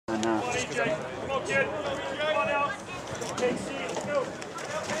Come on, kid. Come on out. Take C. Go.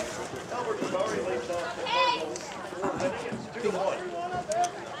 Albert Jabari lays off the fourth inning. It's 2-1.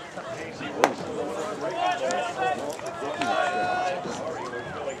 Casey Wilson, the one right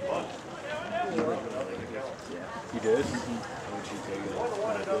You did?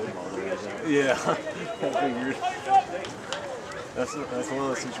 Yeah, I figured. That's one of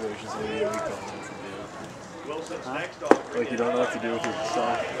those situations where you don't know what to do. Like you don't know what to do with your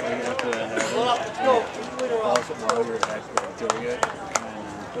stuff. Like after that happens, while you're actually doing it,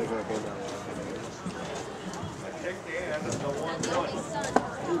 like go down.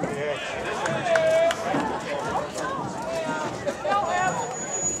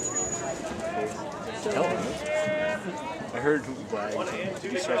 I heard Wags you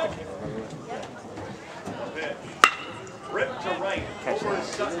start the camera. Rip to right. Catch that.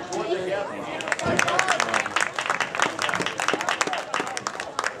 Sutton toward the gap.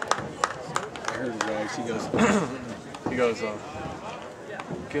 I heard Wags, he goes,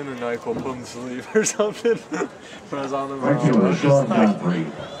 get in a NyQuil, put him to sleep or something. When I was on the mound, I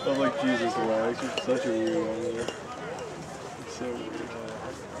was like, Jesus, Wags, you're such a weird one. It's so weird.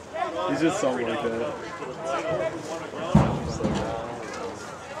 He's just something like that. Just like that.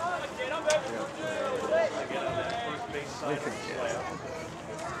 I think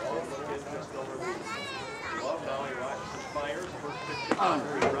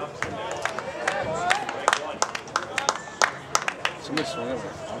somebody swung at my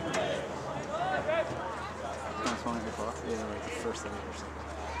phone. Yeah, like the first thing or something.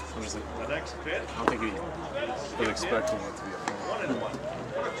 I'm just like, The next pitch. I don't think he was expecting it to be a phone. 1-1.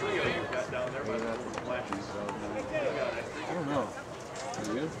 What a trio you've got down there by the flashes. I don't know. Do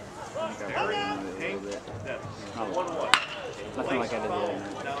you? Barry, Hank, Dennis. 1-1. Nothing like I did the other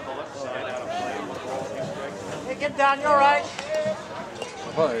night. Down the left side, out of play. Hey, get down, you're all right.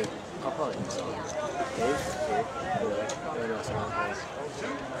 I'll probably. Dave? Yeah, no, someone else.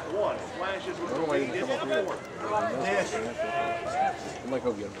 2-1. Flashes with I don't know why he didn't come up here. fourth. I might go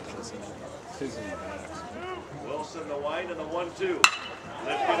get him for this. He's in the back. Wilson, the wide, and the 1-2.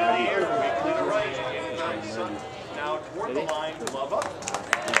 Lifted in the air, weakly to right. Inside Sutton. Now toward the line, glove up.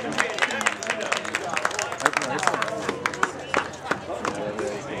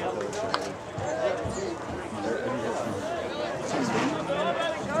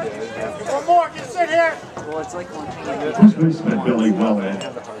 One more, just sit here. Well, it's like one thing. First baseman Billy Wellman.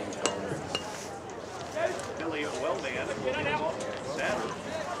 Billy Wellman will be off Saturday.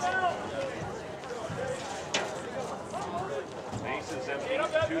 Base is empty,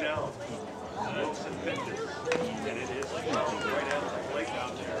 2 down. Wilson pitches, and it is right out of the plate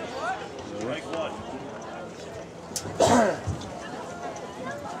down there. Strike one.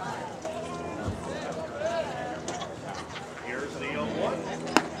 Here's the 0-1.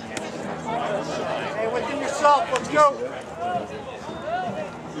 Hey, within yourself, let's go.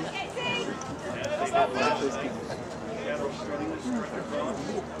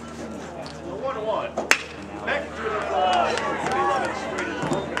 The 1-1. Back to the ball. 11 straight is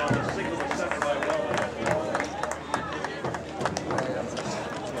broken on the single to center by Wellman.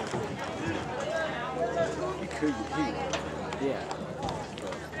 Yeah.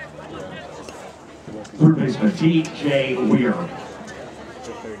 Third baseman T.J. Weir.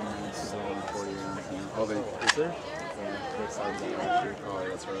 The 30 minutes, 40 rounds. Oh, is there? Yeah, they started that last year. Oh,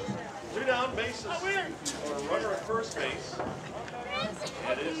 that's right. 2 down bases. Or a runner at first base.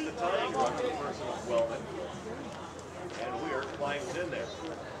 It is the tying run for the person of Wellman. And Weir climbs in there.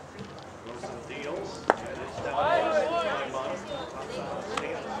 Wilson deals. And it's down by Monk.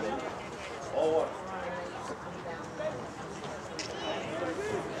 Stanton. 0-1.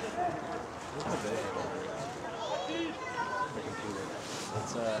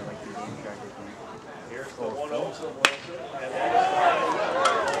 It's like your game tracker thing. Here's the 1-0 from Wilson. And that is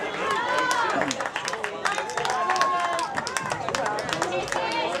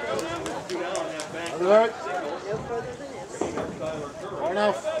Alert.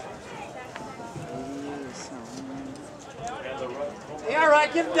 Enough. Hey, all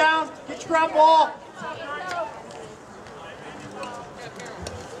right, get him down. Get your ground ball.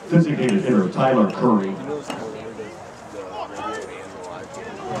 Designated hitter Tyler Curry. You know, the radio and the live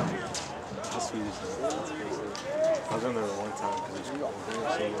game. The Swedish. I was in there one time because it's cold.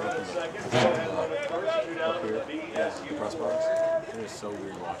 So up here, yeah, the press box. It was so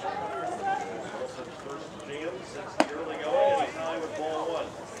weird watching it. first jam since the early going, and he's high with ball 1.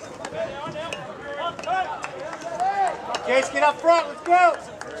 Jace, get up front. Let's go.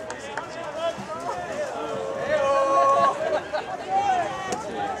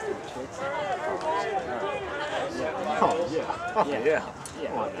 Oh, yeah. Oh, yeah. Yeah.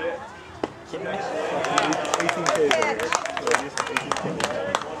 kidding me? 18K there. 18K.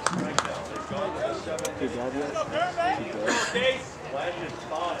 Good job, yet? Flash is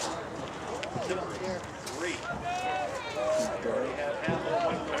 5. Simmons, 3. Already have half of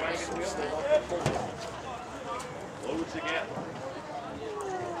one for wagon wheel. Loads again.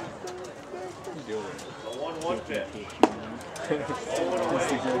 A 1-1 pitch. Going away.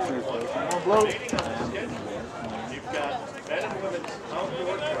 Remaining on the schedule, you've got men and women's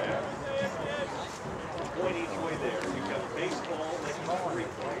outdoor track. Point each way there. You've got baseball making 3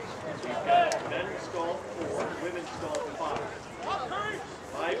 points. You've got men's golf 4, women's golf 5.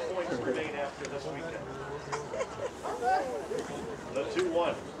 5 points remain after this weekend. The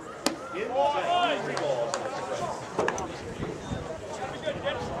 2-1. Into 9 balls in the strike.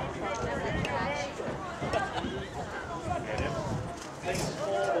 And if things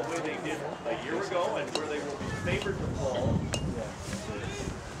fall the way they did a year ago and where they will be favored to fall,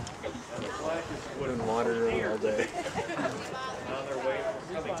 and the Flashes would Been watering all day. on their way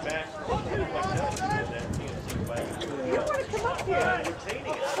coming back from a game like that and that TNC wagon.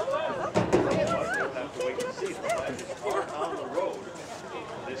 Retaining it. We'll have to wait and see. The Flashes are on the road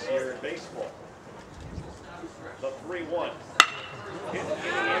this year in baseball. The 3-1. Hit in the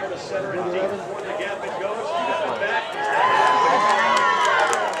air to center and deep toward the gap it goes. Got it back.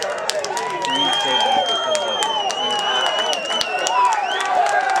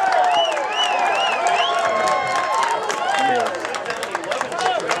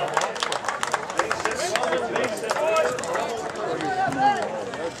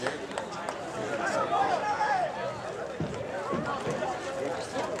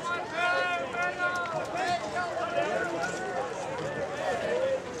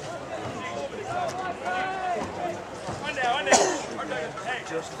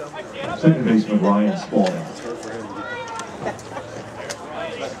 Second baseman Ryan Spalding.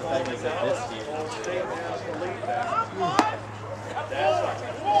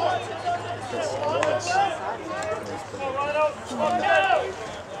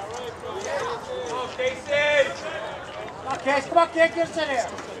 Okay, come on, kid, get us in here.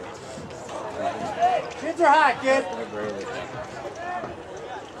 Kids are high, kid.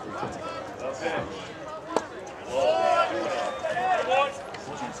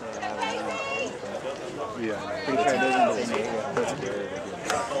 Yeah. Pretty sure it doesn't make it. That's good.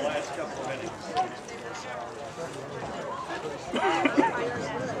 The last couple of innings.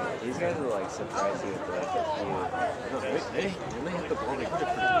 These guys are like surprised with like the field. No, they hit the ball, they hit it pretty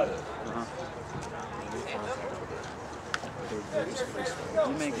good. They're just free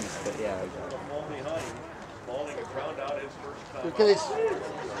swing. You make mistakes, yeah. From home behind, Spalding a ground out his first time. Good case.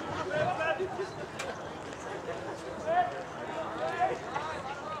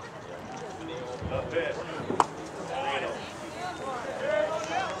 The pitch. Reno.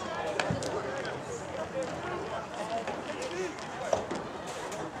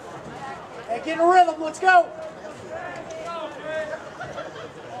 Hey, get in a rhythm, let's go.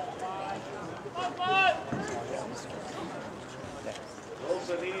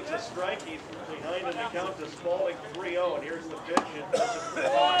 Wilson needs a strike. He's behind in the count to Spalding 3-0. And here's the pitch.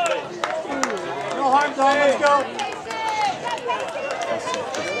 No harm done, let's go.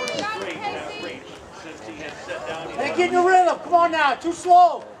 Straight half reach since he had set down. Hey, get in your rhythm, come on now, too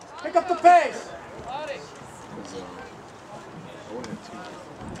slow. Pick up the pace.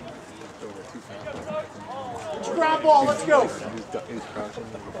 Get your ground ball, let's go. He's crouching.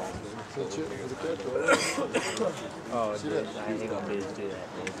 Oh, dude, I hate when dudes do that,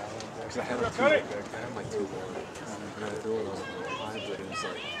 dude. Because I had like 2 balls. And I threw it on the line, but it was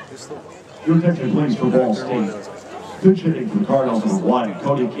like, it's still well. Your attention please for ball state. Pitch hitting for Cardinals number 1,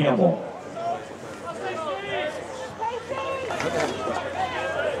 Cody Campbell.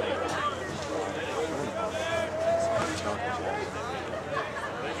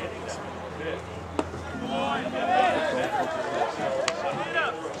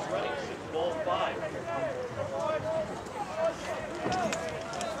 Ball 5.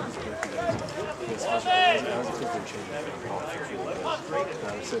 I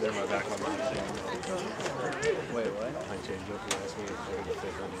would sit there in my back on my Wait, what? I change up. He asked me if I could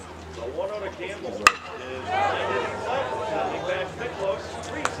fit on you. The 1-0 to Campbell is